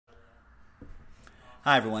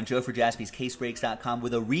Hi everyone, Joe for JaspysCaseBreaks.com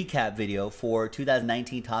with a recap video for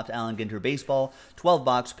 2019 Topps Allen Ginter Baseball 12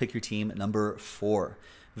 box pick your team number 4.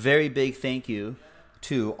 Very big thank you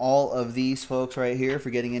to all of these folks right here for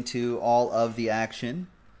getting into all of the action.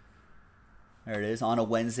 There it is on a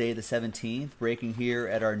Wednesday the 17th, breaking here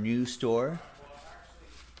at our new store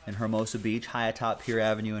in Hermosa Beach, high atop Pier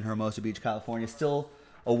Avenue in Hermosa Beach, California. Still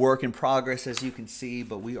a work in progress as you can see,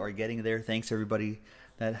 but we are getting there. Thanks to everybody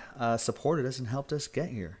that supported us and helped us get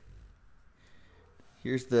here.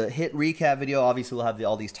 Here's the hit recap video. Obviously, we'll have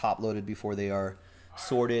all these top loaded before they are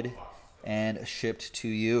sorted and shipped to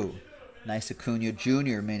you. Nice Acuna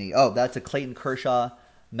Jr. mini. Oh, that's a Clayton Kershaw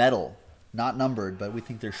metal. Not numbered, but we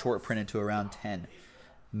think they're short printed to around 10.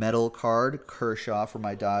 Metal card, Kershaw for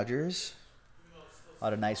my Dodgers. A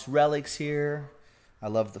lot of nice relics here. I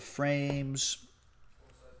love the frames.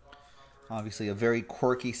 Obviously, a very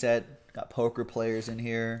quirky set. Got poker players in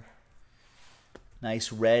here.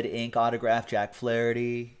 Nice red ink autograph, Jack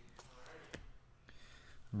Flaherty.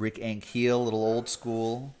 Rick Ankiel, a little old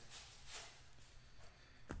school.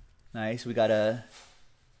 Nice. We got a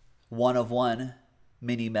 1/1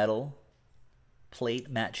 mini metal plate.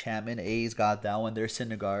 Matt Chapman. A's got that one. There's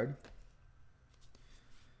Syndergaard.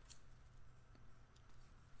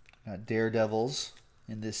 Got Daredevils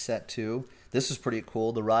in this set too. This is pretty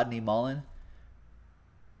cool. The Rodney Mullen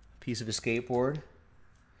piece of a skateboard.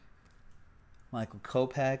 Michael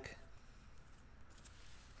Kopech.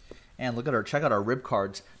 And look at check out our rip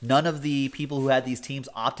cards. None of the people who had these teams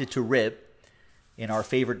opted to rip in our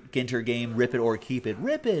favorite Ginter game, Rip It or Keep It.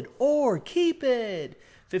 Rip It or Keep It.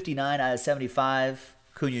 59 out of 75.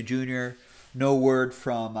 Acuna Jr. No word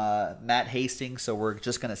from Matt Hastings, so we're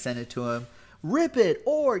just going to send it to him. Rip it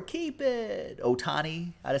or keep it.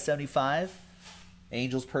 Ohtani out of 75.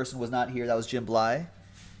 Angels person was not here. That was Jim Bly.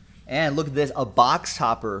 And look at this, a box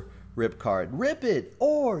topper rip card. Rip it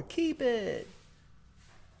or keep it.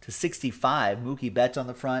 To 65, Mookie Betts on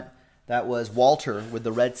the front. That was Walter with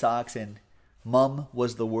the Red Sox, and mum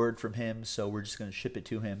was the word from him, so we're just going to ship it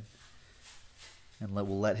to him. And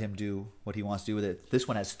we'll let him do what he wants to do with it. This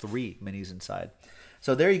one has 3 minis inside.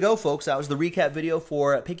 So there you go, folks. That was the recap video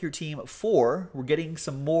for Pick Your Team 4. We're getting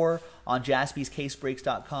some more on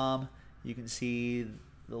JaspysCaseBreaks.com. You can see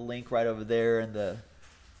the link right over there and the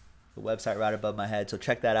website right above my head. So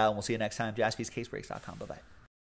check that out, and we'll see you next time. JaspysCaseBreaks.com. Bye-bye.